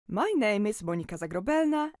My name is Monika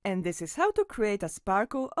Zagrobelna and this is how to create a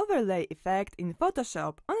sparkle overlay effect in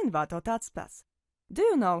Photoshop on Envato Tuts. Do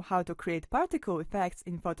you know how to create particle effects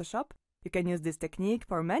in Photoshop? You can use this technique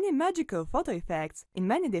for many magical photo effects in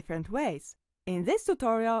many different ways. In this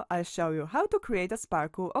tutorial, I'll show you how to create a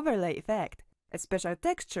sparkle overlay effect, a special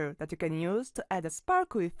texture that you can use to add a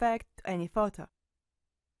sparkle effect to any photo.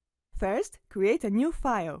 First, create a new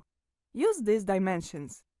file. Use these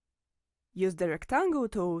dimensions. Use the rectangle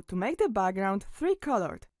tool to make the background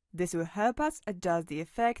 3-colored. This will help us adjust the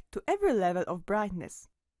effect to every level of brightness.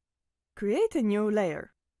 Create a new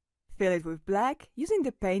layer. Fill it with black using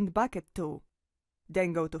the Paint Bucket tool.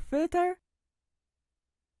 Then go to Filter,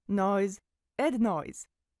 Noise, Add Noise.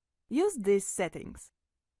 Use these settings.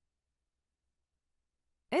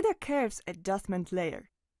 Add a Curves adjustment layer.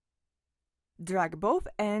 Drag both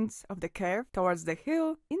ends of the curve towards the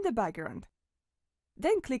hue in the background.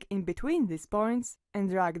 Then click in between these points and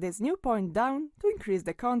drag this new point down to increase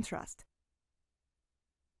the contrast.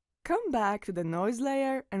 Come back to the noise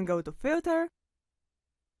layer and go to Filter,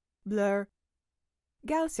 Blur,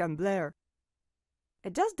 Gaussian Blur.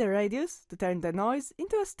 Adjust the radius to turn the noise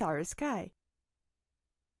into a starry sky.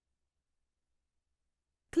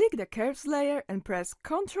 Click the Curves layer and press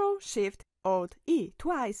Ctrl-Shift-Alt-E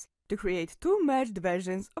twice to create two merged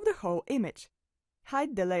versions of the whole image.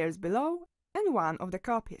 Hide the layers below and one of the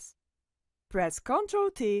copies. Press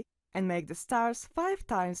Ctrl-T and make the stars 5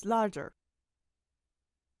 times larger.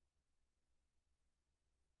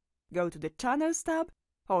 Go to the Channels tab,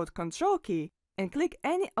 hold Ctrl key and click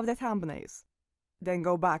any of the thumbnails. Then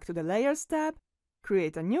go back to the Layers tab,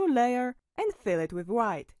 create a new layer and fill it with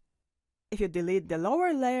white. If you delete the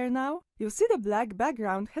lower layer now, you'll see the black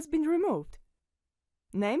background has been removed.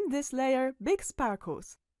 Name this layer Big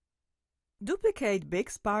Sparkles. Duplicate Big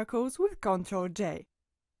Sparkles with Ctrl-J.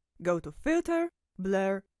 Go to Filter,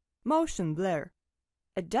 Blur, Motion Blur.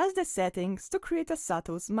 Adjust the settings to create a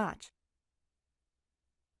subtle smudge.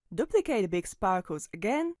 Duplicate Big Sparkles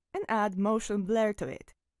again and add Motion Blur to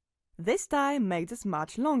it. This time make the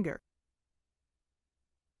smudge longer.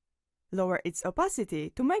 Lower its opacity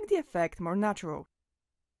to make the effect more natural.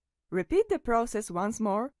 Repeat the process once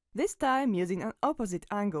more, this time using an opposite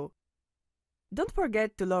angle. Don't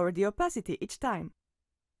forget to lower the opacity each time.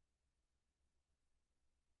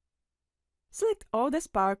 Select all the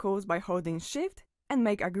sparkles by holding Shift and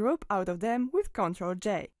make a group out of them with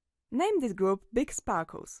Ctrl-J. Name this group Big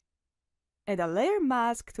Sparkles. Add a layer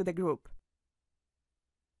mask to the group.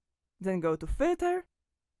 Then go to Filter,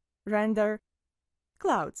 Render,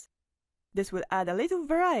 Clouds. This will add a little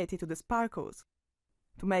variety to the sparkles.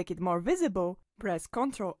 To make it more visible, press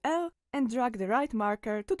Ctrl-L and drag the right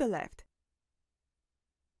marker to the left.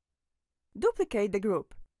 Duplicate the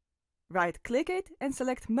group. Right-click it and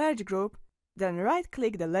select Merge Group, then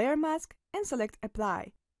right-click the layer mask and select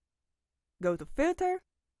Apply. Go to Filter,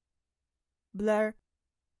 Blur,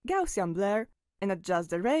 Gaussian Blur and adjust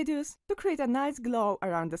the radius to create a nice glow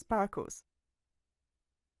around the sparkles.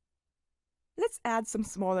 Let's add some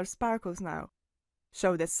smaller sparkles now.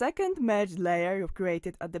 Show the second merged layer you've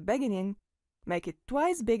created at the beginning, make it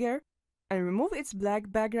twice bigger, and remove its black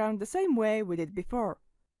background the same way we did before.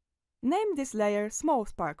 Name this layer Small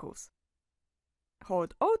Sparkles.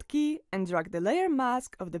 Hold Alt key and drag the layer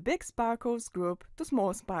mask of the Big Sparkles group to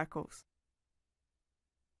Small Sparkles.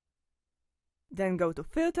 Then go to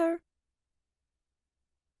Filter,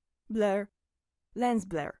 Blur, Lens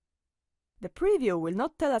Blur. The preview will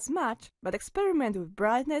not tell us much, but experiment with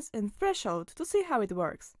brightness and threshold to see how it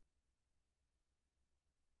works.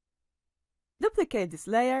 Duplicate this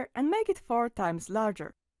layer and make it 4 times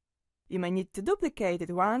larger. You may need to duplicate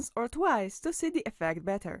it once or twice to see the effect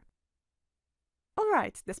better.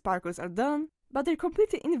 Alright, the sparkles are done, but they're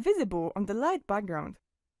completely invisible on the light background.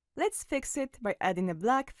 Let's fix it by adding a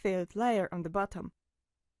black filled layer on the bottom.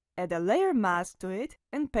 Add a layer mask to it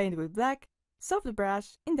and paint with black, soft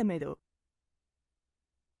brush in the middle.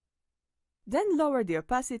 Then lower the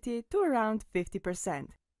opacity to around 50%.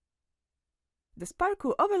 The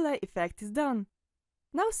sparkle overlay effect is done.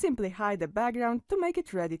 Now simply hide the background to make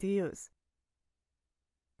it ready to use.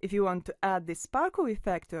 If you want to add this sparkle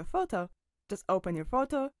effect to a photo, just open your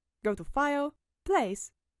photo, go to File,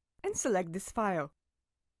 Place, and select this file.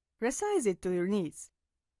 Resize it to your needs.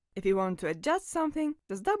 If you want to adjust something,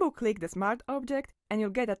 just double-click the smart object and you'll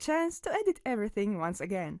get a chance to edit everything once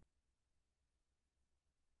again.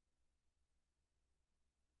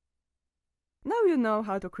 Now you know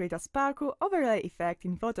how to create a sparkle overlay effect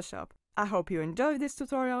in Photoshop. I hope you enjoyed this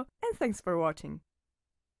tutorial and thanks for watching.